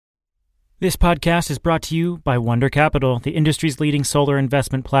This podcast is brought to you by Wonder Capital, the industry's leading solar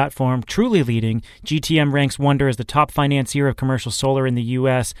investment platform. Truly leading, GTM ranks Wonder as the top financier of commercial solar in the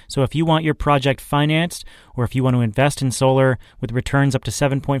U.S. So if you want your project financed, or if you want to invest in solar with returns up to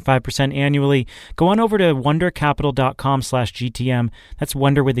 7.5% annually, go on over to wondercapital.com/GTM. That's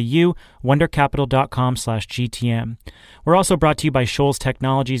Wonder with a U, wondercapital.com/GTM. We're also brought to you by Shoals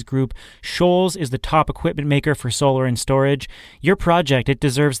Technologies Group. Shoals is the top equipment maker for solar and storage. Your project, it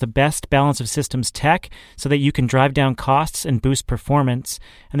deserves the best balance of systems tech so that you can drive down costs and boost performance.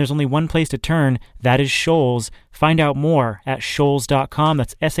 And there's only one place to turn. That is Shoals. Find out more at shoals.com.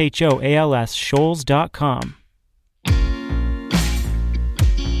 That's SHOALS, shoals.com.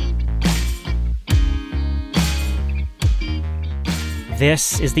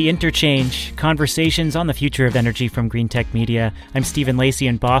 This is The Interchange, conversations on the future of energy from Green Tech Media. I'm Stephen Lacey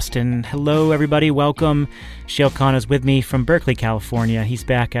in Boston. Hello, everybody. Welcome. Shail Khan is with me from Berkeley, California. He's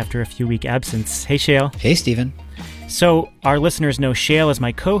back after a few-week absence. Hey, Shail. Hey, Stephen. So our listeners know Shail as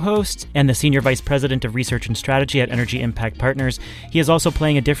my co-host and the Senior Vice President of Research and Strategy at Energy Impact Partners. He is also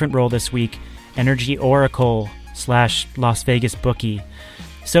playing a different role this week, Energy Oracle / Las Vegas Bookie.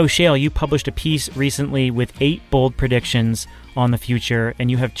 So, Shail, you published a piece recently with 8 bold predictions on the future, and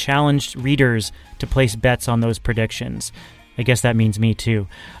you have challenged readers to place bets on those predictions. I guess that means me too.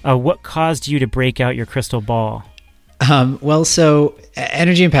 What caused you to break out your crystal ball? So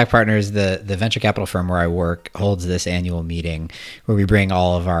Energy Impact Partners, the venture capital firm where I work, holds this annual meeting where we bring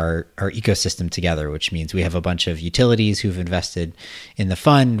all of our ecosystem together, which means we have a bunch of utilities who've invested in the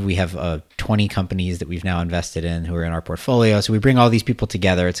fund. We have 20 companies that we've now invested in who are in our portfolio. So we bring all these people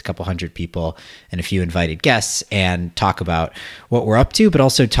together. It's a couple hundred people and a few invited guests, and talk about what we're up to, but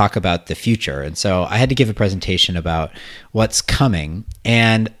also talk about the future. And so I had to give a presentation about what's coming.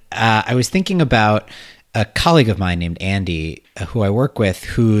 And I was thinking about a colleague of mine named Andy, who I work with,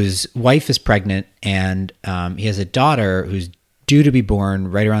 whose wife is pregnant, and he has a daughter who's due to be born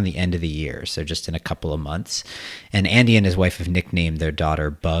right around the end of the year, so just in a couple of months. And Andy and his wife have nicknamed their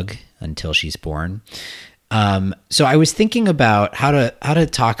daughter Bug until she's born. So I was thinking about how to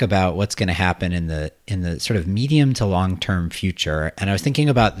talk about what's going to happen in the sort of medium to long term future, and I was thinking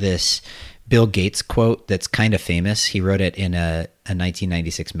about this Bill Gates quote that's kind of famous. He wrote it in a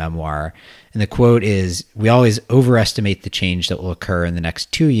 1996 memoir. And the quote is, "We always overestimate the change that will occur in the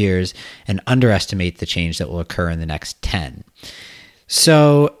next 2 years and underestimate the change that will occur in the next 10.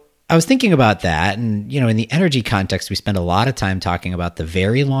 So I was thinking about that. And, in the energy context, we spend a lot of time talking about the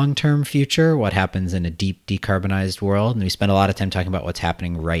very long-term future, what happens in a deep decarbonized world. And we spend a lot of time talking about what's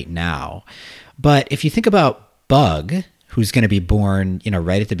happening right now. But if you think about Bug, who's going to be born,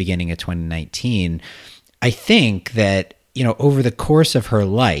 right at the beginning of 2019, I think that, over the course of her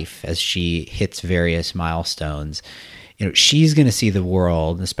life, as she hits various milestones, she's going to see the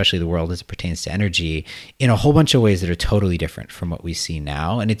world, especially the world as it pertains to energy, in a whole bunch of ways that are totally different from what we see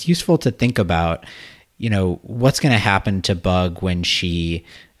now. And it's useful to think about, what's going to happen to Bug when she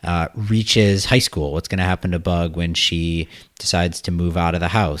reaches high school. What's going to happen to Bug when she decides to move out of the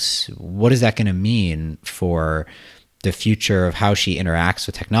house? What is that going to mean for the future of how she interacts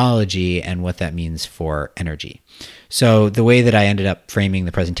with technology and what that means for energy? So the way that I ended up framing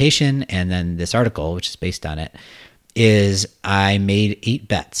the presentation and then this article, which is based on it, is I made 8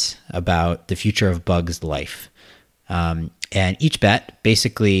 bets about the future of Bug's life. And each bet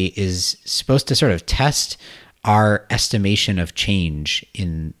basically is supposed to sort of test our estimation of change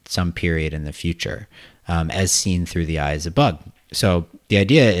in some period in the future, as seen through the eyes of Bug. So the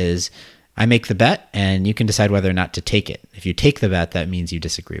idea is I make the bet and you can decide whether or not to take it. If you take the bet, that means you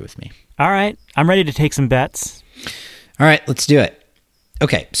disagree with me. All right. I'm ready to take some bets. All right, let's do it.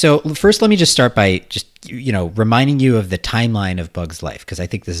 Okay, so first let me just start by just, reminding you of the timeline of Bug's life, because I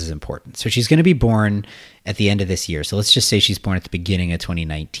think this is important. So she's going to be born at the end of this year. So let's just say she's born at the beginning of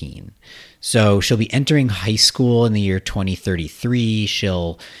 2019. So she'll be entering high school in the year 2033.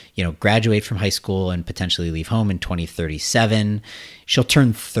 She'll, graduate from high school and potentially leave home in 2037. She'll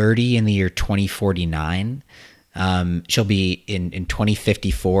turn 30 in the year 2049. She'll be in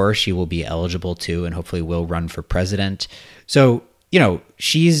 2054. She will be eligible to, and hopefully will run for president. So,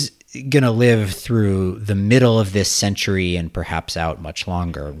 she's going to live through the middle of this century and perhaps out much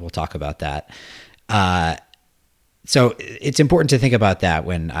longer. We'll talk about that. So it's important to think about that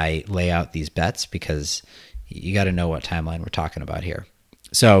when I lay out these bets, because you got to know what timeline we're talking about here.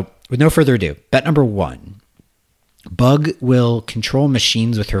 So with no further ado, bet number 1. Bug will control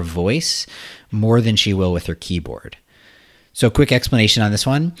machines with her voice more than she will with her keyboard. So quick explanation on this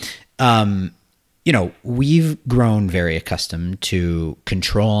one. we've grown very accustomed to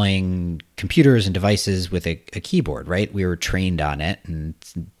controlling computers and devices with a keyboard, right? We were trained on it. And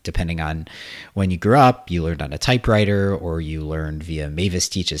depending on when you grew up, you learned on a typewriter or you learned via Mavis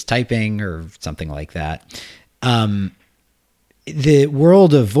Teaches Typing or something like that. The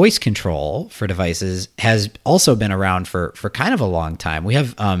world of voice control for devices has also been around for kind of a long time. We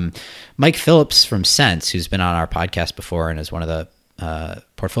have Mike Phillips from Sense, who's been on our podcast before and is one of the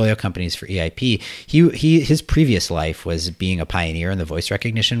portfolio companies for EIP. His previous life was being a pioneer in the voice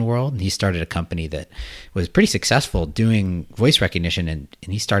recognition world. And he started a company that was pretty successful doing voice recognition, and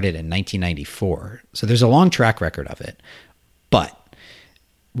he started in 1994. So there's a long track record of it. But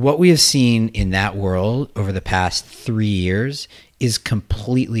what we have seen in that world over the past 3 years is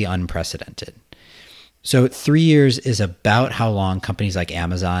completely unprecedented. So 3 years is about how long companies like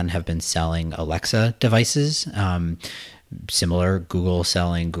Amazon have been selling Alexa devices. Similar, Google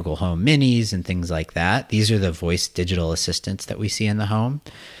selling Google Home Minis and things like that. These are the voice digital assistants that we see in the home.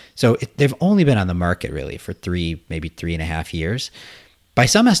 So they've only been on the market really for maybe 3.5 years. By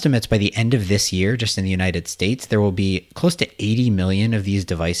some estimates, by the end of this year, just in the United States, there will be close to 80 million of these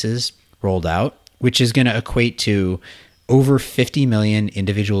devices rolled out, which is going to equate to over 50 million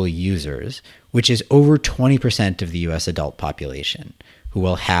individual users, which is over 20% of the US adult population who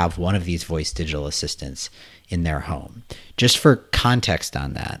will have one of these voice digital assistants in their home. Just for context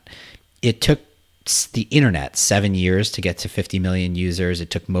on that, it took the internet 7 years to get to 50 million users. It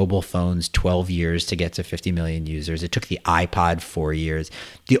took mobile phones 12 years to get to 50 million users. It took the iPod 4 years.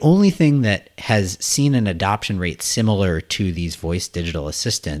 The only thing that has seen an adoption rate similar to these voice digital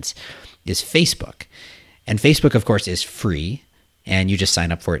assistants is Facebook. And Facebook, of course, is free, and you just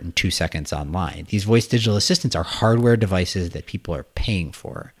sign up for it in 2 seconds online. These voice digital assistants are hardware devices that people are paying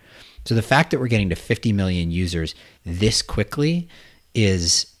for. So the fact that we're getting to 50 million users this quickly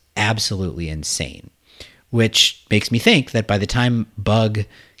is absolutely insane, which makes me think that by the time Bug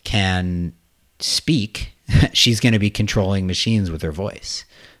can speak, she's going to be controlling machines with her voice.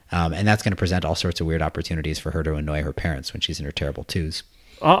 And that's going to present all sorts of weird opportunities for her to annoy her parents when she's in her terrible twos.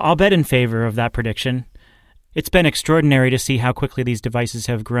 I'll bet in favor of that prediction. It's been extraordinary to see how quickly these devices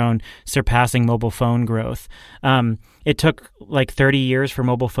have grown, surpassing mobile phone growth. It took like 30 years for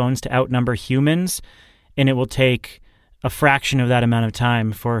mobile phones to outnumber humans, and it will take a fraction of that amount of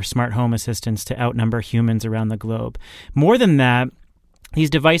time for smart home assistants to outnumber humans around the globe. More than that, these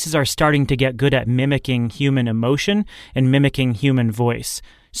devices are starting to get good at mimicking human emotion and mimicking human voice.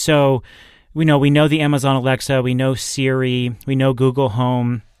 So we know the Amazon Alexa, we know Siri, we know Google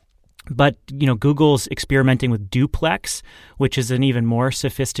Home. But, Google's experimenting with Duplex, which is an even more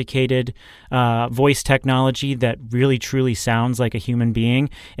sophisticated voice technology that really truly sounds like a human being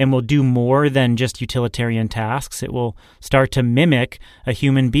and will do more than just utilitarian tasks. It will start to mimic a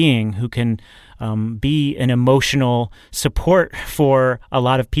human being who can be an emotional support for a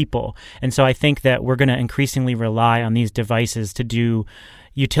lot of people. And so I think that we're going to increasingly rely on these devices to do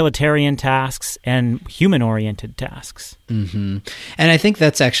utilitarian tasks and human-oriented tasks. Mm-hmm. And I think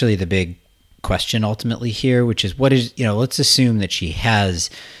that's actually the big question ultimately here, which is let's assume that she has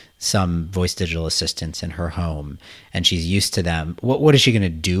some voice digital assistants in her home and she's used to them. What is she going to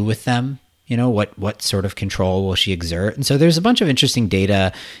do with them? What sort of control will she exert? And so there's a bunch of interesting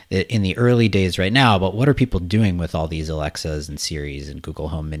data in the early days right now about what are people doing with all these Alexas and Siris and Google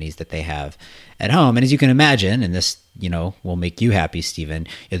Home Minis that they have at home. And as you can imagine, and this, will make you happy, Stephen,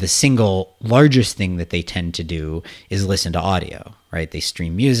 the single largest thing that they tend to do is listen to audio, right? They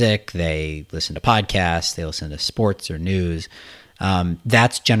stream music, they listen to podcasts, they listen to sports or news.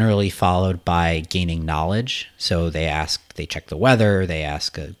 That's generally followed by gaining knowledge. So they check the weather, they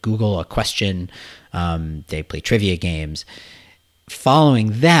ask Google a question, they play trivia games.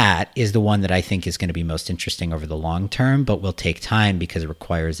 Following that is the one that I think is going to be most interesting over the long term, but will take time because it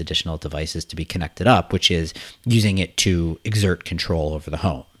requires additional devices to be connected up, which is using it to exert control over the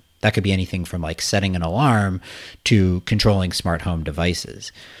home. That could be anything from like setting an alarm to controlling smart home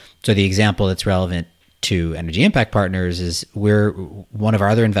devices. So the example that's relevant to Energy Impact Partners is one of our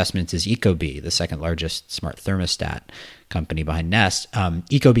other investments is Ecobee, the second largest smart thermostat company behind Nest.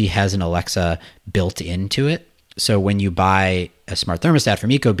 Ecobee has an Alexa built into it. So when you buy a smart thermostat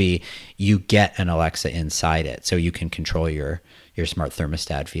from Ecobee, you get an Alexa inside it. So you can control your smart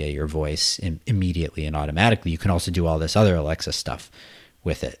thermostat via your voice immediately and automatically. You can also do all this other Alexa stuff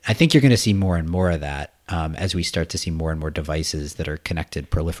with it. I think you're going to see more and more of that as we start to see more and more devices that are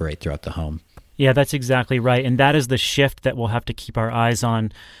connected proliferate throughout the home. Yeah, that's exactly right. And that is the shift that we'll have to keep our eyes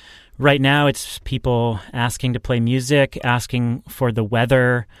on. Right now, it's people asking to play music, asking for the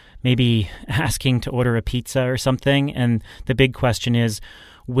weather, maybe asking to order a pizza or something. And the big question is,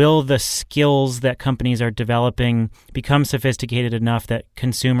 will the skills that companies are developing become sophisticated enough that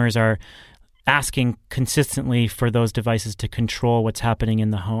consumers are asking consistently for those devices to control what's happening in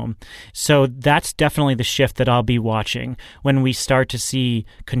the home? So that's definitely the shift that I'll be watching when we start to see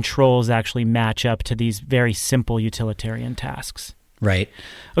controls actually match up to these very simple utilitarian tasks. Right.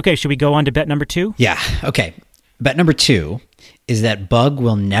 Okay, should we go on to bet number 2? Yeah. Okay. Bet number 2 is that Bug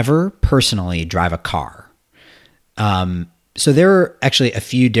will never personally drive a car. So there are actually a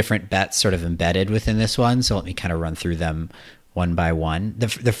few different bets sort of embedded within this one. So let me kind of run through them one by one.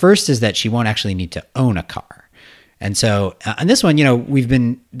 The first is that she won't actually need to own a car. And so on this one,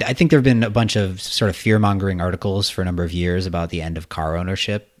 I think there have been a bunch of sort of fear-mongering articles for a number of years about the end of car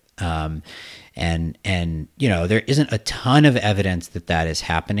ownership. And there isn't a ton of evidence that is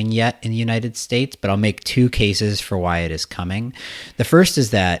happening yet in the United States, but I'll make 2 cases for why it is coming. The first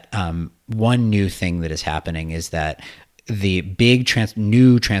is that one new thing that is happening is that the big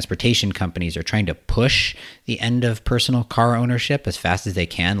new transportation companies are trying to push the end of personal car ownership as fast as they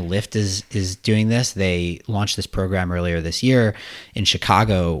can. Lyft is doing this. They launched this program earlier this year in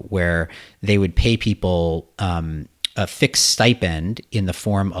Chicago where they would pay people a fixed stipend in the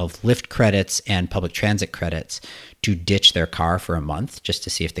form of Lyft credits and public transit credits to ditch their car for a month just to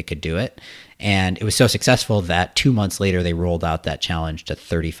see if they could do it. And it was so successful that 2 months later, they rolled out that challenge to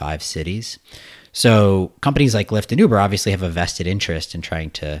 35 cities. So companies like Lyft and Uber obviously have a vested interest in trying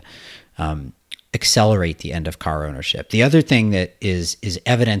to accelerate the end of car ownership. The other thing that is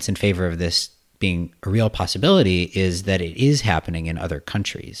evidence in favor of this being a real possibility is that it is happening in other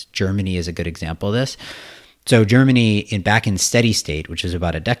countries. Germany is a good example of this. So Germany, back in steady state, which was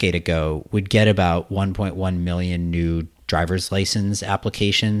about a decade ago, would get about 1.1 million new driver's license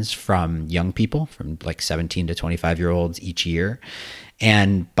applications from young people, from like 17 to 25-year-olds each year.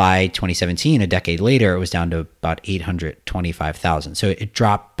 And by 2017, a decade later, it was down to about 825,000. So it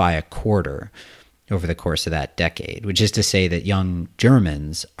dropped by a quarter over the course of that decade, which is to say that young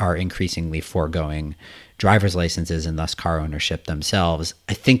Germans are increasingly foregoing driver's licenses and thus car ownership themselves.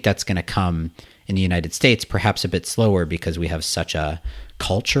 I think that's going to come in the United States, perhaps a bit slower because we have such a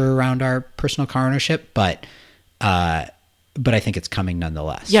culture around our personal car ownership, but I think it's coming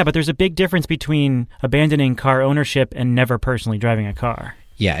nonetheless. Yeah, but there's a big difference between abandoning car ownership and never personally driving a car.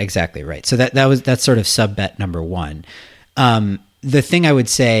 Yeah, exactly right. So that's sort of sub-bet number 1. The thing I would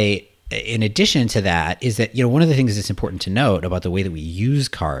say in addition to that is that, one of the things that's important to note about the way that we use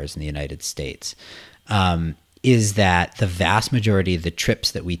cars in the United States is that the vast majority of the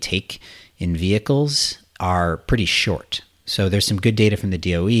trips that we take in vehicles are pretty short. So there's some good data from the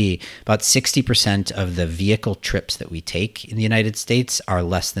DOE. About 60% of the vehicle trips that we take in the United States are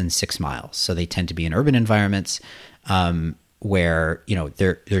less than 6 miles. So they tend to be in urban environments where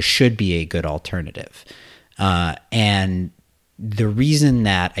there should be a good alternative. And the reason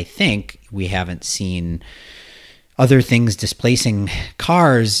that I think we haven't seen other things displacing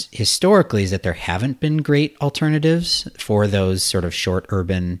cars historically is that there haven't been great alternatives for those sort of short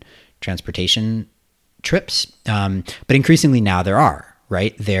urban transportation trips. But increasingly now there are,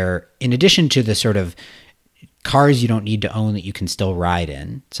 right? There, in addition to the sort of cars you don't need to own that you can still ride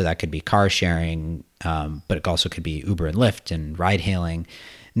in. So that could be car sharing, but it also could be Uber and Lyft and ride hailing.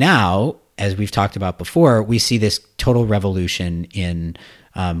 Now, as we've talked about before, we see this total revolution in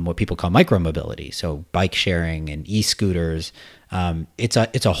what people call micromobility. So bike sharing and e-scooters. It's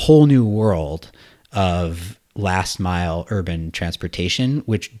a whole new world of last mile urban transportation,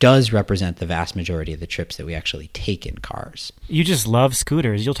 which does represent the vast majority of the trips that we actually take in cars. You just love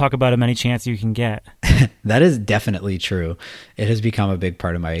scooters. You'll talk about them any chance you can get. That is definitely true. It has become a big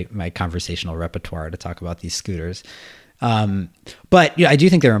part of my conversational repertoire to talk about these scooters. But I do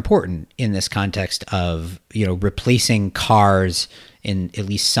think they're important in this context of, replacing cars in at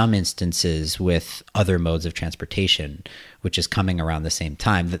least some instances with other modes of transportation, which is coming around the same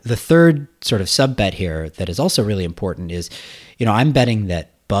time. The third sort of sub-bet here that is also really important is, I'm betting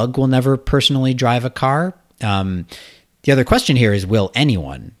that Bug will never personally drive a car. The other question here is, will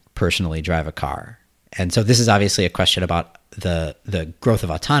anyone personally drive a car? And so this is obviously a question about the growth of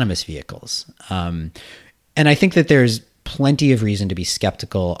autonomous vehicles. And I think that there's plenty of reason to be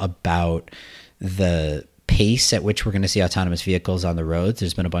skeptical about the pace at which we're going to see autonomous vehicles on the roads.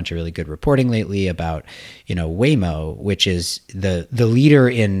 There's been a bunch of really good reporting lately about, Waymo, which is the leader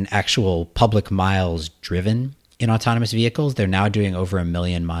in actual public miles driven in autonomous vehicles. They're now doing over 1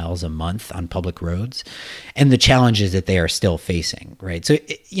 million miles a month on public roads, and the challenges that they are still facing, right? So,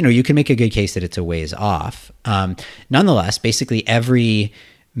 you can make a good case that it's a ways off. Nonetheless, basically every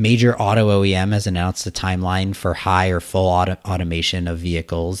major auto OEM has announced a timeline for high or full automation of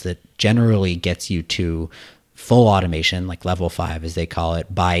vehicles that generally gets you to full automation, like level 5 as they call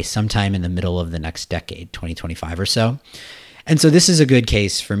it, by sometime in the middle of the next decade, 2025 or so. And so this is a good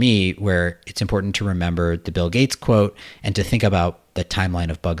case for me where it's important to remember the Bill Gates quote and to think about the timeline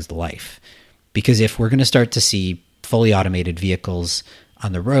of Bug's life. Because if we're going to start to see fully automated vehicles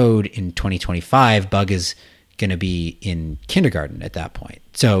on the road in 2025, Bug is going to be in kindergarten at that point.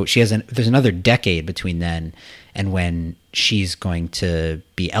 So there's another decade between then and when she's going to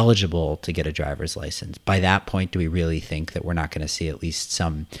be eligible to get a driver's license. By that point, do we really think that we're not going to see at least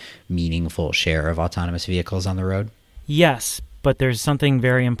some meaningful share of autonomous vehicles on the road? Yes, but there's something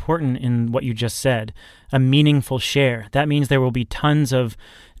very important in what you just said, a meaningful share. That means there will be tons of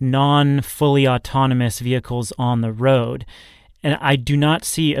non-fully autonomous vehicles on the road. And I do not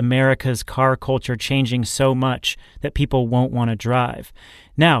see America's car culture changing so much that people won't want to drive.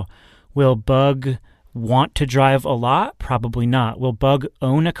 Now, will Bug want to drive a lot? Probably not. Will Bug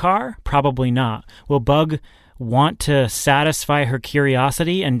own a car? Probably not. Will Bug want to satisfy her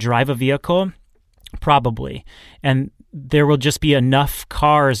curiosity and drive a vehicle? Probably. And there will just be enough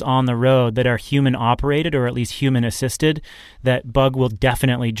cars on the road that are human operated or at least human assisted that Bug will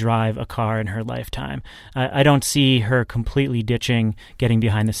definitely drive a car in her lifetime. I don't see her completely ditching getting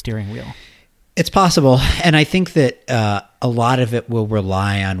behind the steering wheel. It's possible. And I think that a lot of it will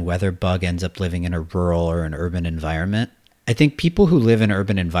rely on whether Bug ends up living in a rural or an urban environment. I think people who live in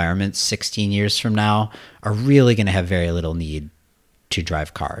urban environments 16 years from now are really going to have very little need to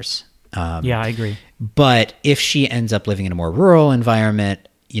drive cars. Yeah, I agree. But if she ends up living in a more rural environment,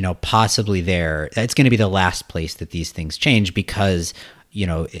 possibly there, it's going to be the last place that these things change because,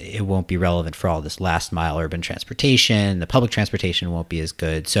 it won't be relevant for all this last mile urban transportation. The public transportation won't be as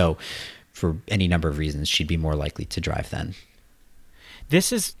good. So for any number of reasons, she'd be more likely to drive then.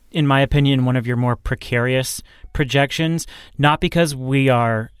 This is, in my opinion, one of your more precarious projections, not because we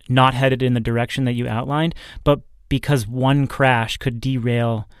are not headed in the direction that you outlined, but because one crash could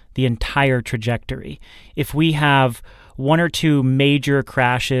derail the entire trajectory. If we have one or two major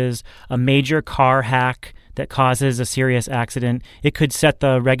crashes, a major car hack that causes a serious accident, it could set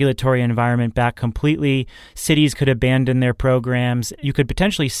the regulatory environment back completely. Cities could abandon their programs. You could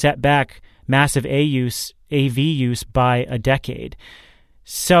potentially set back massive AV use by a decade.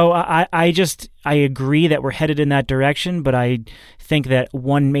 So I agree that we're headed in that direction, but I think that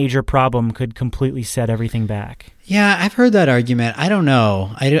one major problem could completely set everything back. Yeah, I've heard that argument. I don't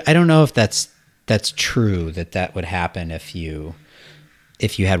know. I don't know if that's true, that would happen if you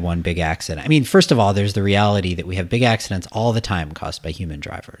had one big accident. I mean, first of all, there's the reality that we have big accidents all the time caused by human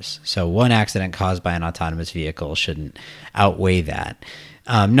drivers. So one accident caused by an autonomous vehicle shouldn't outweigh that.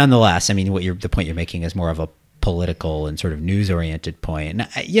 Nonetheless, I mean, the point you're making is more of a political and sort of news-oriented point. And,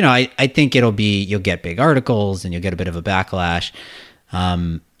 I think you'll get big articles and you'll get a bit of a backlash.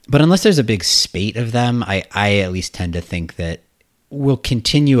 But unless there's a big spate of them, I at least tend to think that we'll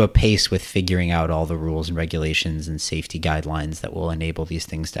continue apace with figuring out all the rules and regulations and safety guidelines that will enable these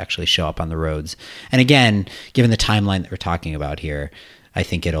things to actually show up on the roads. And again, given the timeline that we're talking about here, I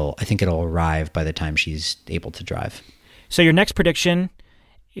think it'll arrive by the time she's able to drive. So your next prediction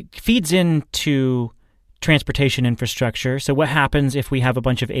feeds into transportation infrastructure. So what happens if we have a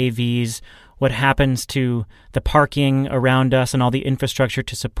bunch of AVs? What happens to the parking around us and all the infrastructure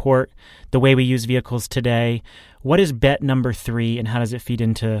to support the way we use vehicles today? What is bet number 3 and how does it feed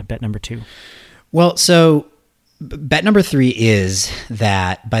into bet number 2? Well, so bet number 3 is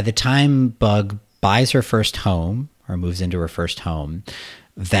that by the time Bug buys her first home or moves into her first home,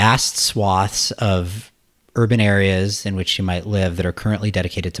 vast swaths of urban areas in which she might live that are currently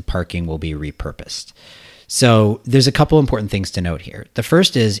dedicated to parking will be repurposed. So there's a couple important things to note here. The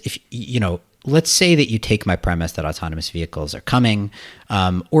first is, if let's say that you take my premise that autonomous vehicles are coming,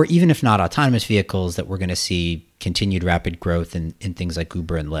 or even if not autonomous vehicles, that we're going to see continued rapid growth in things like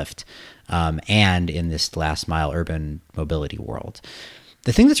Uber and Lyft, and in this last mile urban mobility world.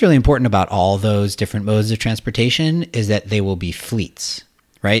 The thing that's really important about all those different modes of transportation is that they will be fleets,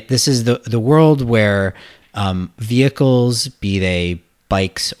 right? This is the world where vehicles, be they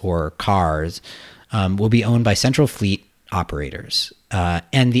bikes or cars, will be owned by central fleet operators.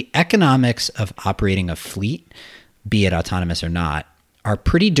 And the economics of operating a fleet, be it autonomous or not, are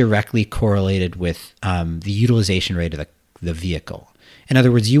pretty directly correlated with the utilization rate of the vehicle. In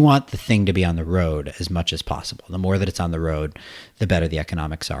other words, you want the thing to be on the road as much as possible. The more that it's on the road, the better the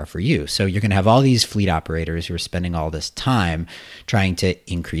economics are for you. So you're going to have all these fleet operators who are spending all this time trying to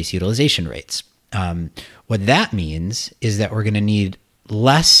increase utilization rates. What that means is that we're going to need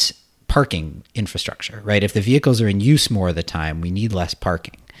less parking infrastructure, right? If the vehicles are in use more of the time, we need less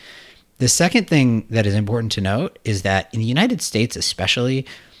parking. The second thing that is important to note is that in the United States especially,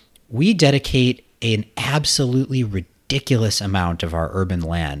 we dedicate an absolutely ridiculous amount of our urban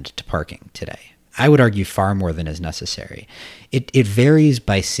land to parking today. I would argue far more than is necessary. It varies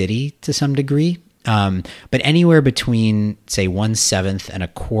by city to some degree, but anywhere between, say, 1/7 and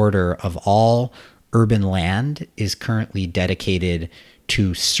 1/4 of all urban land is currently dedicated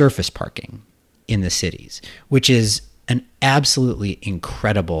to surface parking in the cities, which is an absolutely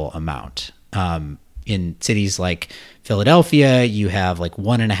incredible amount. In cities like Philadelphia, you have like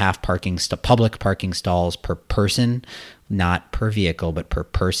 1.5 public parking stalls per person, not per vehicle, but per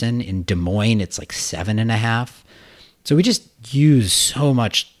person. In Des Moines, it's like 7.5. So we just use so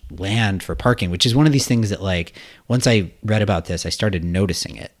much land for parking, which is one of these things that, like, once I read about this, I started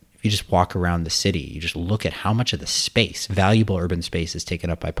noticing it. If you just walk around the city, you just look at how much of the space, valuable urban space, is taken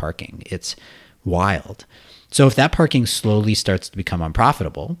up by parking. It's wild. So if that parking slowly starts to become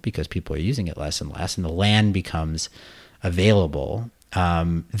unprofitable because people are using it less and less, and the land becomes available,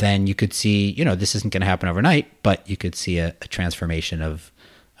 then you could see, this isn't going to happen overnight, but you could see a transformation of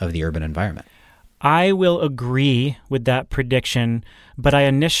the urban environment. I will agree with that prediction, but I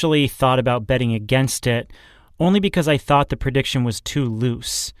initially thought about betting against it only because I thought the prediction was too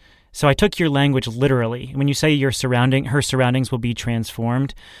loose. So I took your language literally. When you say her surroundings will be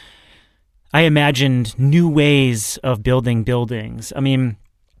transformed, I imagined new ways of building buildings. I mean,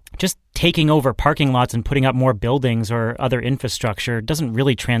 just taking over parking lots and putting up more buildings or other infrastructure doesn't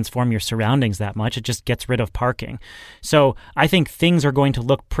really transform your surroundings that much. It just gets rid of parking. So I think things are going to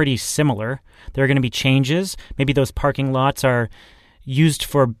look pretty similar. There are going to be changes. Maybe those parking lots are used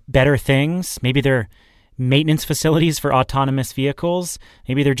for better things. Maybe they're maintenance facilities for autonomous vehicles.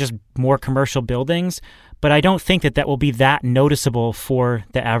 Maybe they're just more commercial buildings. But I don't think that will be that noticeable for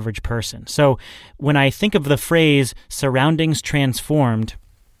the average person. So when I think of the phrase surroundings transformed,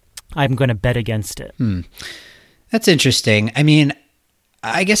 I'm going to bet against it. That's interesting. I mean,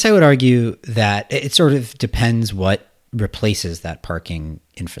 I guess I would argue that it sort of depends what replaces that parking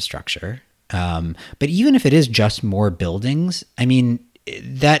infrastructure. But even if it is just more buildings, I mean,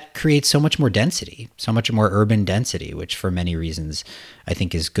 that creates so much more density, so much more urban density, which for many reasons I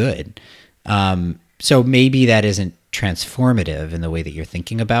think is good. So maybe that isn't transformative in the way that you're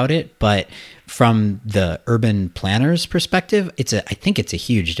thinking about it, but from the urban planner's perspective, I think it's a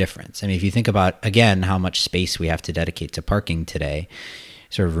huge difference. I mean, if you think about, again, how much space we have to dedicate to parking today,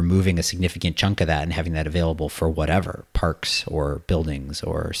 sort of removing a significant chunk of that and having that available for whatever, parks or buildings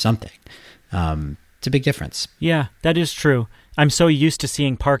or something, it's a big difference. Yeah, that is true. I'm so used to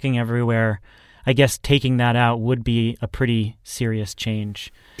seeing parking everywhere. I guess taking that out would be a pretty serious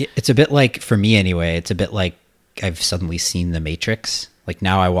change. It's a bit like, for me anyway, it's a bit like I've suddenly seen The Matrix. Like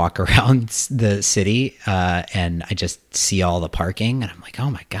now I walk around the city and I just see all the parking and I'm like,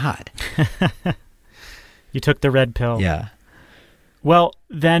 oh my God. You took the red pill. Yeah. Well,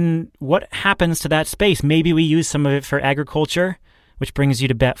 then what happens to that space? Maybe we use some of it for agriculture, which brings you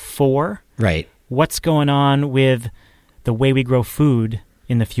to bet 4. Right. What's going on with the way we grow food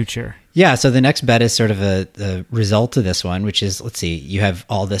in the future? Yeah, so the next bet is sort of a result of this one, which is, let's see, you have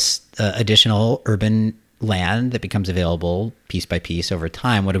all this additional urban land that becomes available piece by piece over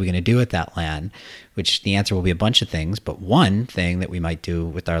time. What are we going to do with that land? Which the answer will be a bunch of things, but one thing that we might do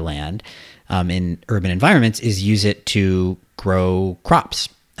with our land in urban environments is use it to grow crops.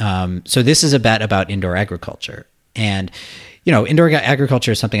 So this is a bet about indoor agriculture. And indoor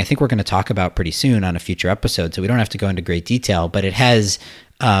agriculture is something I think we're going to talk about pretty soon on a future episode, so we don't have to go into great detail, but it has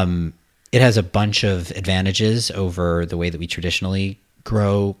a bunch of advantages over the way that we traditionally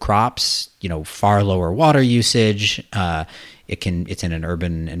grow crops. Far lower water usage. It's in an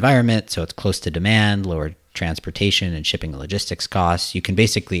urban environment, so it's close to demand, lower transportation and shipping and logistics costs. You can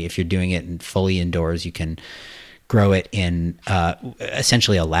basically, if you're doing it fully indoors, you can grow it in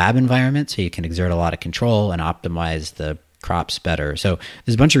essentially a lab environment, so you can exert a lot of control and optimize the crops better. So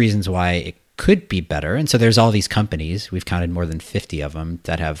there's a bunch of reasons why it could be better. And so there's all these companies, we've counted more than 50 of them,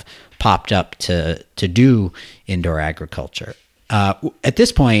 that have popped up to do indoor agriculture. At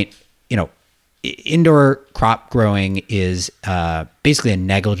this point, indoor crop growing is basically a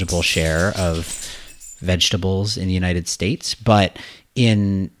negligible share of vegetables in the United States, but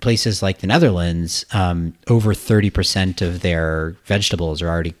in places like the Netherlands, over 30% of their vegetables are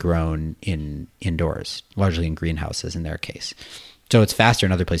already grown indoors, largely in greenhouses in their case. So it's faster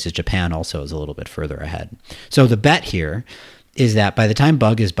in other places. Japan also is a little bit further ahead. So the bet here is that by the time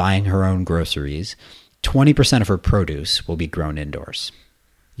Bug is buying her own groceries, 20% of her produce will be grown indoors.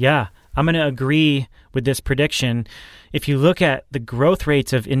 Yeah, I'm going to agree with this prediction. If you look at the growth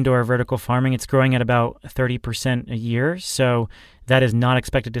rates of indoor vertical farming, it's growing at about 30% a year. So that is not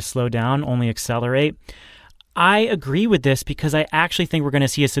expected to slow down, only accelerate. I agree with this because I actually think we're going to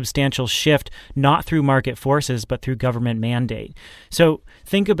see a substantial shift, not through market forces, but through government mandate. So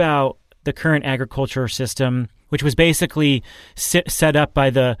think about the current agriculture system, which was basically set up by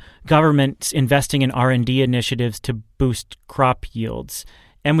the government investing in R&D initiatives to boost crop yields.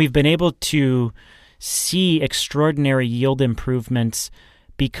 And we've been able to see extraordinary yield improvements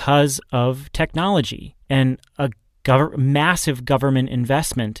because of technology and a massive government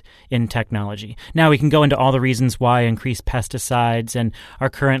investment in technology. Now we can go into all the reasons why increased pesticides and our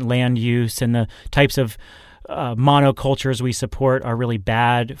current land use and the types of monocultures we support are really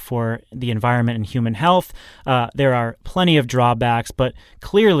bad for the environment and human health. There are plenty of drawbacks, but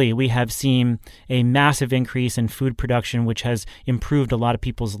clearly we have seen a massive increase in food production, which has improved a lot of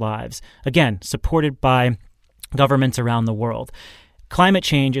people's lives. Again, supported by governments around the world. Climate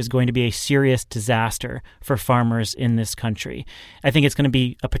change is going to be a serious disaster for farmers in this country. I think it's going to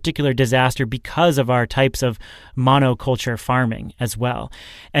be a particular disaster because of our types of monoculture farming as well.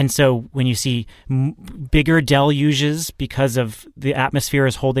 And so when you see bigger deluges because of the atmosphere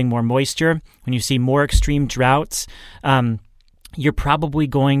is holding more moisture, when you see more extreme droughts, you're probably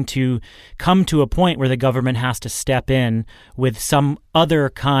going to come to a point where the government has to step in with some other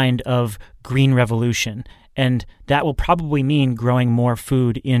kind of green revolution. And that will probably mean growing more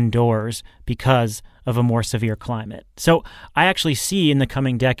food indoors because of a more severe climate. So I actually see in the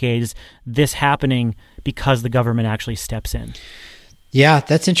coming decades this happening because the government actually steps in. Yeah,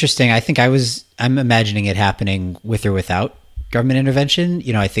 that's interesting. I think I'm imagining it happening with or without government intervention.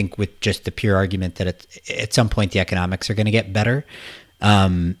 I think with just the pure argument that at some point the economics are going to get better.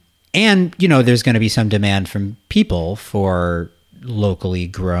 And, there's going to be some demand from people for locally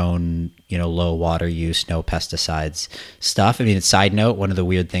grown, low water use, no pesticides stuff. I mean, a side note, one of the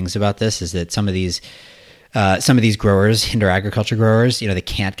weird things about this is that some of these growers, indoor agriculture growers, they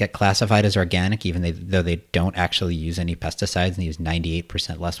can't get classified as organic, even though they don't actually use any pesticides and they use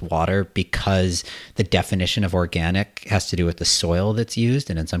 98% less water, because the definition of organic has to do with the soil that's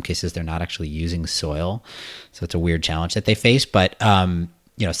used. And in some cases, they're not actually using soil. So it's a weird challenge that they face. But,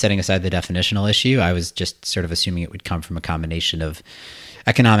 setting aside the definitional issue, I was just sort of assuming it would come from a combination of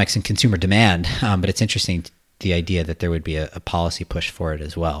economics and consumer demand. But it's interesting, the idea that there would be a policy push for it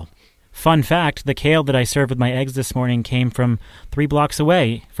as well. Fun fact, the kale that I served with my eggs this morning came from 3 blocks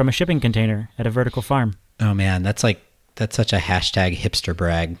away from a shipping container at a vertical farm. Oh man, that's such a hashtag hipster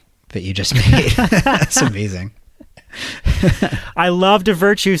brag that you just made. That's amazing. I love to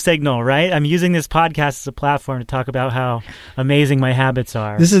virtue signal, right? I'm using this podcast as a platform to talk about how amazing my habits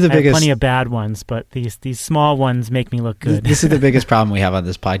are. This is the biggest. I have plenty of bad ones, but these small ones make me look good. This is the biggest problem we have on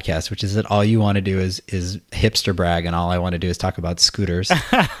this podcast, which is that all you want to do is hipster brag, and all I want to do is talk about scooters.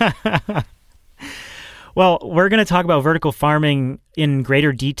 Well, we're going to talk about vertical farming in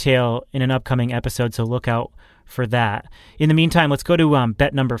greater detail in an upcoming episode, so look out for that. In the meantime, let's go to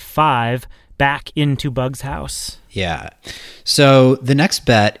bet number 5, back into Bug's house. Yeah. So the next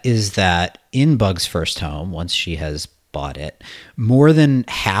bet is that in Bug's first home, once she has bought it, more than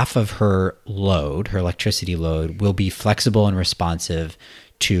half of her load, her electricity load, will be flexible and responsive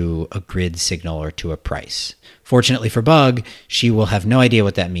to a grid signal or to a price. Fortunately for Bug, she will have no idea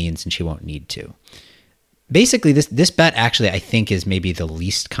what that means and she won't need to. Basically, this bet actually, I think, is maybe the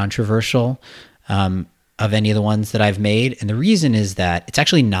least controversial of any of the ones that I've made. And the reason is that it's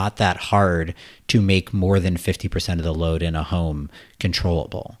actually not that hard to make more than 50% of the load in a home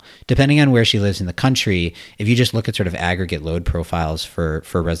controllable. Depending on where she lives in the country, if you just look at sort of aggregate load profiles for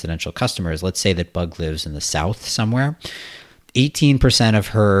residential customers, let's say that Bug lives in the South somewhere, 18% of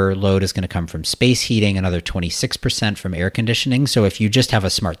her load is going to come from space heating, another 26% from air conditioning. So if you just have a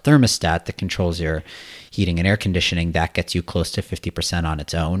smart thermostat that controls your heating and air conditioning, that gets you close to 50% on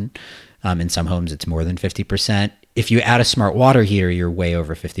its own. In some homes, it's more than 50%. If you add a smart water heater, you're way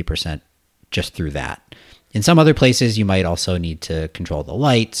over 50% just through that. In some other places, you might also need to control the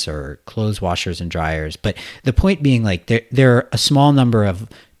lights or clothes washers and dryers. But the point being, like, there are a small number of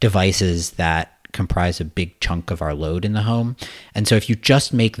devices that comprise a big chunk of our load in the home. And so if you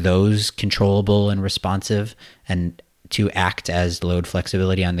just make those controllable and responsive and to act as load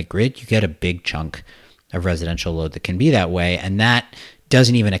flexibility on the grid, you get a big chunk of residential load that can be that way. And that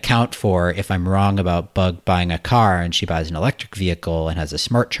doesn't even account for if I'm wrong about Bug buying a car and she buys an electric vehicle and has a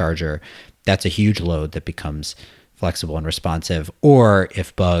smart charger. That's a huge load that becomes flexible and responsive. Or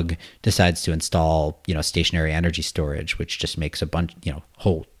if Bug decides to install, stationary energy storage, which just makes a bunch,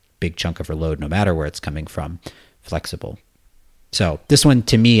 whole big chunk of her load, no matter where it's coming from, flexible. So this one,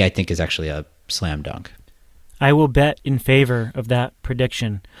 to me, I think is actually a slam dunk. I will bet in favor of that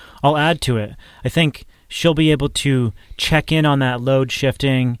prediction. I'll add to it. I think she'll be able to check in on that load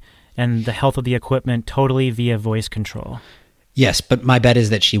shifting and the health of the equipment totally via voice control. Yes, but my bet is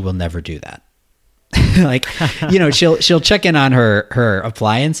that she will never do that. Like, she'll check in on her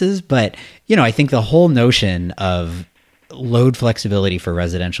appliances, but I think the whole notion of load flexibility for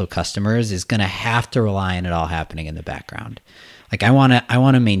residential customers is going to have to rely on it all happening in the background. Like, I want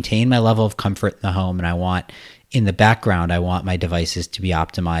to maintain my level of comfort in the home, and in the background, I want my devices to be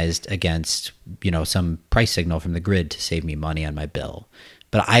optimized against, some price signal from the grid to save me money on my bill.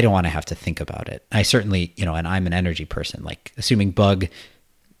 But I don't want to have to think about it. I certainly, and I'm an energy person, like assuming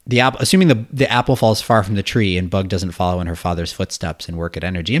the apple falls far from the tree and Bug doesn't follow in her father's footsteps and work at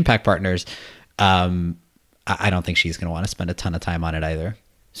Energy Impact Partners, I don't think she's going to want to spend a ton of time on it either.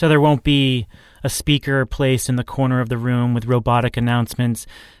 So there won't be a speaker placed in the corner of the room with robotic announcements.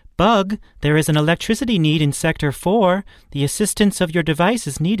 Bug, there is an electricity need in Sector 4. The assistance of your device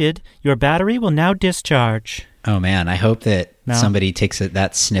is needed. Your battery will now discharge. Oh, man. I hope that somebody takes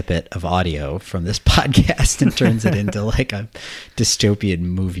that snippet of audio from this podcast and turns it into like a dystopian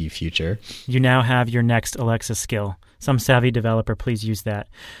movie future. You now have your next Alexa skill. Some savvy developer, please use that.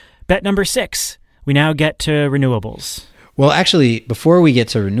 Bet number 6. We now get to renewables. Well, actually, before we get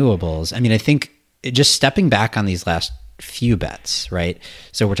to renewables, I think just stepping back on these last few bets, right?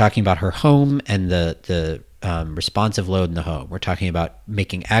 So we're talking about her home and the responsive load in the home. We're talking about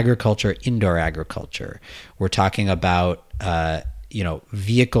making agriculture indoor agriculture. We're talking about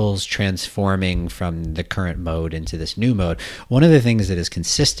vehicles transforming from the current mode into this new mode. One of the things that is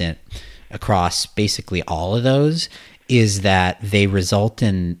consistent across basically all of those is that they result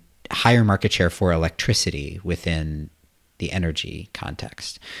in higher market share for electricity within the energy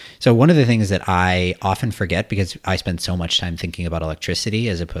context. So one of the things that I often forget, because I spend so much time thinking about electricity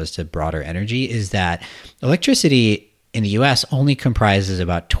as opposed to broader energy, is that electricity in the US only comprises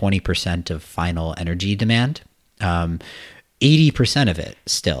about 20% of final energy demand. 80% of it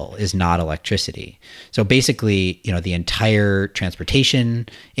still is not electricity. So basically, the entire transportation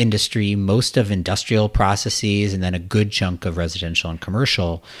industry, most of industrial processes, and then a good chunk of residential and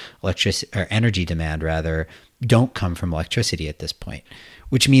commercial energy demand don't come from electricity at this point,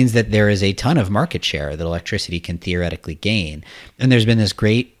 which means that there is a ton of market share that electricity can theoretically gain. And there's been this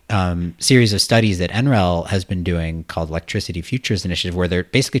great series of studies that NREL has been doing called Electricity Futures Initiative, where they're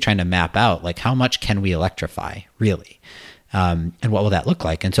basically trying to map out like how much can we electrify really, and what will that look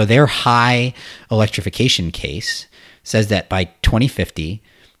like. And so their high electrification case says that by 2050,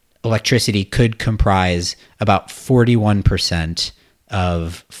 electricity could comprise about 41%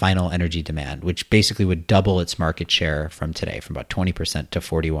 of final energy demand, which basically would double its market share from today, from about 20% to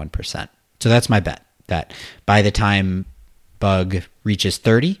 41%. So that's my bet, that by the time Bug reaches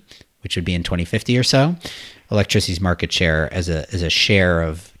 30, which would be in 2050 or so, electricity's market share as a share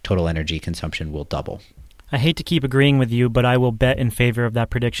of total energy consumption will double. I hate to keep agreeing with you, but I will bet in favor of that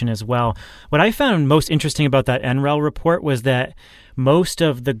prediction as well. What I found most interesting about that NREL report was that most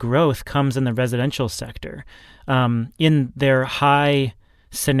of the growth comes in the residential sector. In their high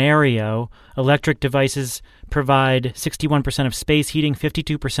scenario, electric devices provide 61% of space heating,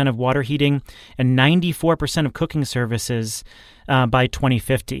 52% of water heating, and 94% of cooking services by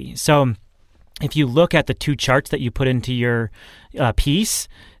 2050. So if you look at the two charts that you put into your piece,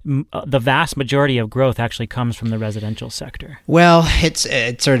 the vast majority of growth actually comes from the residential sector. Well,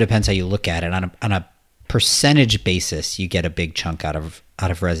 it sort of depends how you look at it. On a percentage basis, you get a big chunk out of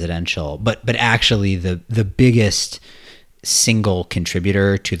residential, but actually the biggest single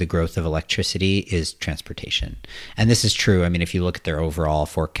contributor to the growth of electricity is transportation. And this is true. If you look at their overall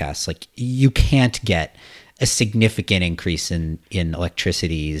forecasts, like you can't get a significant increase in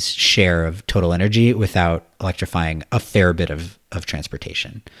electricity's share of total energy without electrifying a fair bit of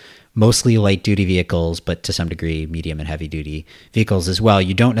transportation. Mostly light duty vehicles, but to some degree medium and heavy duty vehicles as well.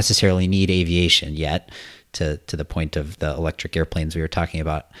 You don't necessarily need aviation yet, to the point of the electric airplanes we were talking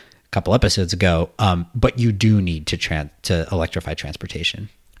about a couple episodes ago, but you do need to electrify transportation.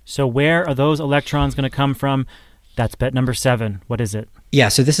 So where are those electrons going to come from? That's bet number 7. What is it? Yeah,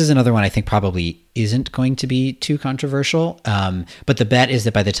 so this is another one I think probably isn't going to be too controversial, but the bet is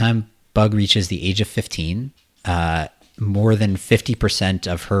that by the time Bug reaches the age of 15, more than 50%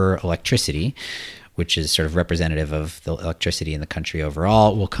 of her electricity, which is sort of representative of the electricity in the country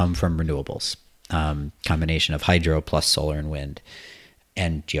overall, will come from renewables, combination of hydro plus solar and wind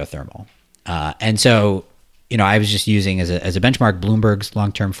and geothermal. And so, I was just using as a benchmark Bloomberg's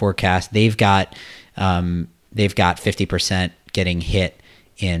long-term forecast. They've got 50% getting hit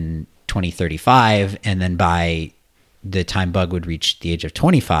in 2035, and then by the time Bug would reach the age of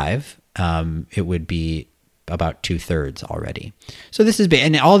 25, it would be about 2/3 already. So this is,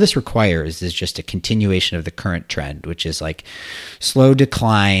 and all this requires is just a continuation of the current trend, which is like slow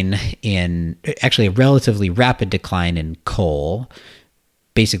decline in, actually a relatively rapid decline in coal,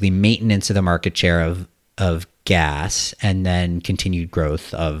 basically maintenance of the market share of gas, and then continued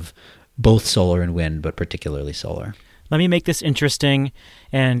growth of both solar and wind, but particularly solar. Let me make this interesting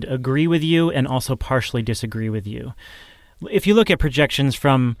and agree with you and also partially disagree with you. If you look at projections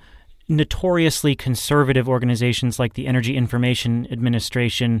from notoriously conservative organizations like the Energy Information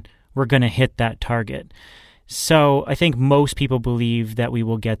Administration, we're going to hit that target. So I think most people believe that we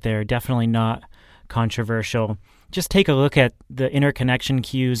will get there. Definitely not controversial. Just take a look at the interconnection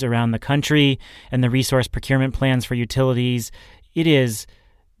queues around the country and the resource procurement plans for utilities. It is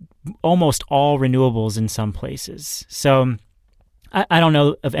almost all renewables in some places. So I don't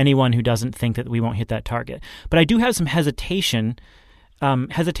know of anyone who doesn't think that we won't hit that target. But I do have some hesitation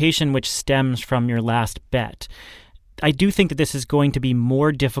which stems from your last bet. I do think that this is going to be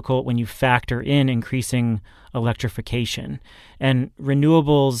more difficult when you factor in increasing electrification. And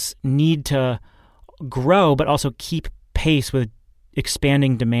renewables need to grow, but also keep pace with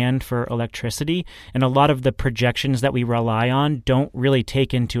expanding demand for electricity. And a lot of the projections that we rely on don't really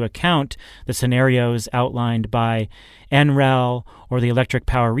take into account the scenarios outlined by NREL or the Electric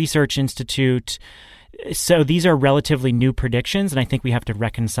Power Research Institute. So these are relatively new predictions, and I think we have to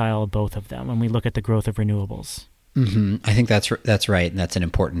reconcile both of them when we look at the growth of renewables. Mm-hmm. I think that's right, and that's an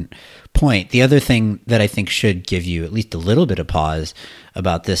important point. The other thing that I think should give you at least a little bit of pause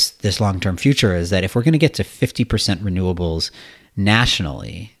about this long-term future is that if we're going to get to 50% renewables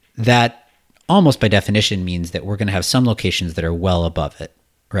nationally, that almost by definition means that we're going to have some locations that are well above it,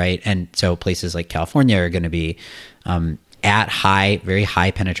 right? And so places like California are going to be at very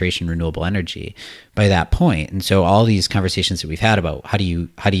high penetration renewable energy by that point. And so all these conversations that we've had about how do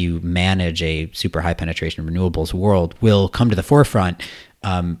you manage a super high penetration renewables world will come to the forefront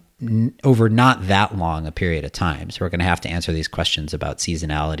over not that long a period of time. So we're going to have to answer these questions about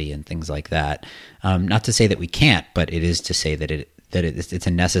seasonality and things like that. Not to say that we can't, but it is to say that it's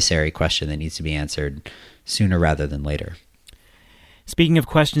a necessary question that needs to be answered sooner rather than later. Speaking of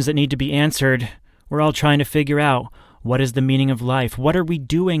questions that need to be answered, we're all trying to figure out, what is the meaning of life? What are we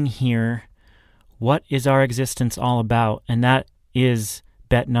doing here? What is our existence all about? And that is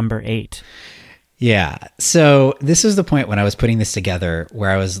bet number 8. Yeah. So this is the point when I was putting this together where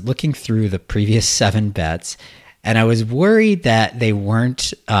I was looking through the previous 7 bets, and I was worried that they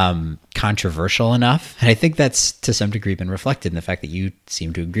weren't controversial enough. And I think that's to some degree been reflected in the fact that you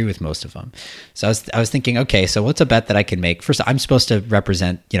seem to agree with most of them. So I was thinking, okay, so what's a bet that I can make? First, I'm supposed to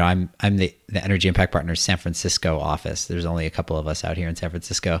represent, I'm the Energy Impact Partners San Francisco office. There's only a couple of us out here in San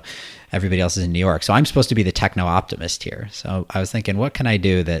Francisco. Everybody else is in New York. So I'm supposed to be the techno-optimist here. So I was thinking, what can I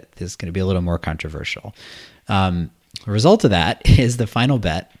do that is going to be a little more controversial? The result of that is the final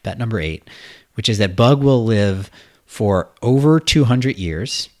bet number 8, which is that Bug will live for over 200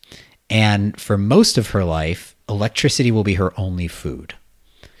 years, and for most of her life, electricity will be her only food.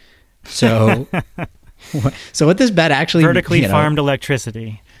 So, so what this bet actually... Vertically farmed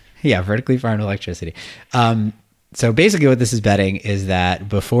electricity. Yeah, vertically farmed electricity. So basically what this is betting is that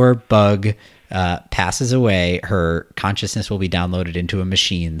before Bug passes away, her consciousness will be downloaded into a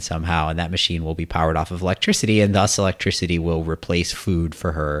machine somehow, and that machine will be powered off of electricity, and thus electricity will replace food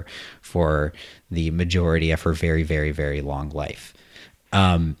for her for the majority of her very, very, very long life.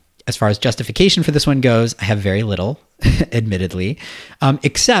 As far as justification for this one goes, I have very little, admittedly,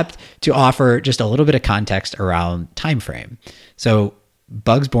 except to offer just a little bit of context around time frame. So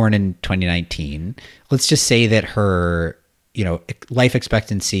Bug's born in 2019. Let's just say that her, life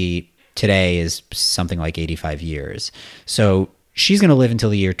expectancy today is something like 85 years. So she's going to live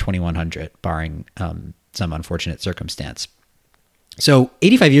until the year 2100, barring some unfortunate circumstance. So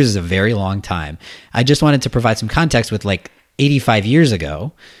 85 years is a very long time. I just wanted to provide some context with 85 years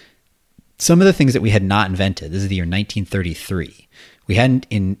ago, some of the things that we had not invented. This is the year 1933. We hadn't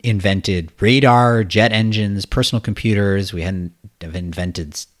invented radar, jet engines, personal computers. We hadn't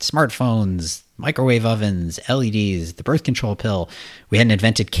invented smartphones, microwave ovens, LEDs, the birth control pill. We hadn't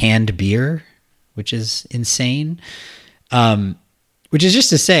invented canned beer, which is insane. Which is just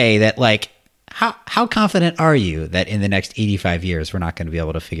to say that, how confident are you that in the next 85 years we're not going to be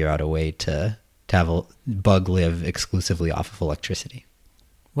able to figure out a way to have a Bug live exclusively off of electricity?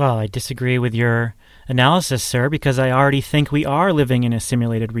 Well, I disagree with your analysis, sir, because I already think we are living in a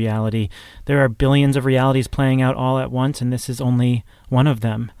simulated reality. There are billions of realities playing out all at once, and this is only one of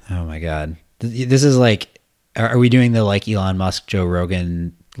them. Oh my God. This is are we doing the Elon Musk, Joe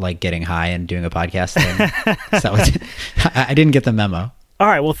Rogan, getting high and doing a podcast thing? Is that what, I didn't get the memo. All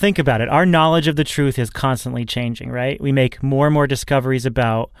right, well, think about it. Our knowledge of the truth is constantly changing, right? We make more and more discoveries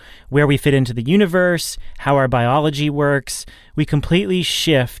about where we fit into the universe, how our biology works. We completely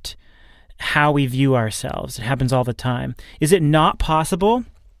shift how we view ourselves. It happens all the time. Is it not possible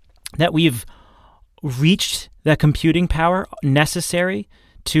that we've reached the computing power necessary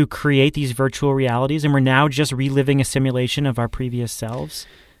to create these virtual realities, and we're now just reliving a simulation of our previous selves?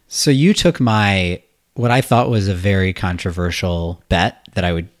 So you took what I thought was a very controversial bet that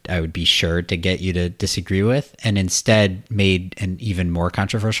I would be sure to get you to disagree with, and instead made an even more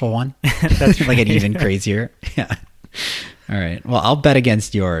controversial one. That's like an even crazier. Yeah. All right. Well, I'll bet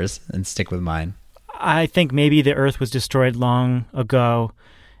against yours and stick with mine. I think maybe the Earth was destroyed long ago,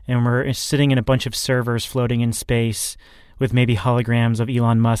 and we're sitting in a bunch of servers floating in space with maybe holograms of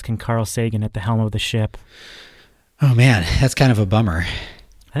Elon Musk and Carl Sagan at the helm of the ship. Oh man, that's kind of a bummer.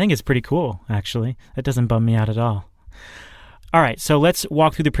 I think it's pretty cool, actually. That doesn't bum me out at all. All right, so let's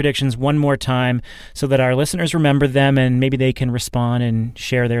walk through the predictions one more time so that our listeners remember them and maybe they can respond and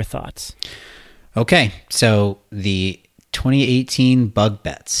share their thoughts. Okay, so the 2018 bug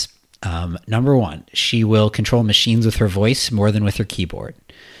bets. Number 1, she will control machines with her voice more than with her keyboard.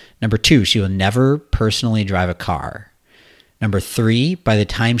 Number 2, she will never personally drive a car. Number 3, by the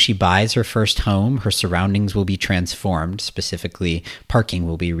time she buys her first home, her surroundings will be transformed. Specifically, parking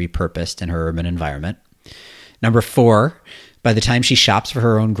will be repurposed in her urban environment. Number 4, by the time she shops for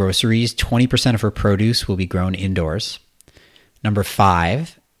her own groceries, 20% of her produce will be grown indoors. Number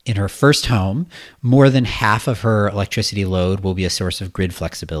 5, in her first home, more than half of her electricity load will be a source of grid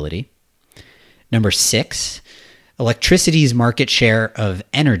flexibility. Number 6, electricity's market share of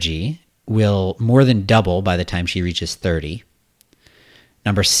energy will more than double by the time she reaches 30.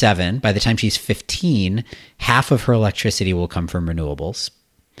 Number 7, by the time she's 15, half of her electricity will come from renewables.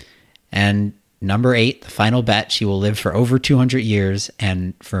 And number 8, the final bet, she will live for over 200 years,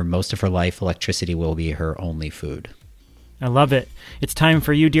 and for most of her life, electricity will be her only food. I love it. It's time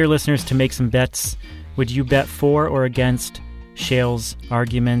for you, dear listeners, to make some bets. Would you bet for or against Shayle's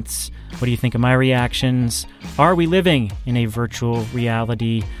arguments? What do you think of my reactions? Are we living in a virtual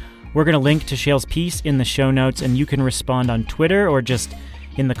reality? We're going to link to Shayle's piece in the show notes, and you can respond on Twitter or just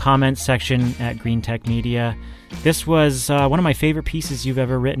in the comments section at Green Tech Media. This was one of my favorite pieces you've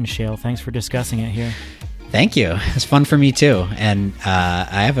ever written, Shayle. Thanks for discussing it here. Thank you. It's fun for me too, and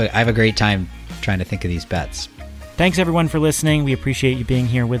I have a great time trying to think of these bets. Thanks everyone for listening. We appreciate you being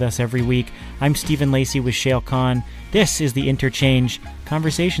here with us every week. I'm Stephen Lacey with Shayle Kann. This is The Interchange,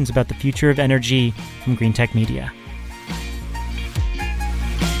 conversations about the future of energy from Green Tech Media.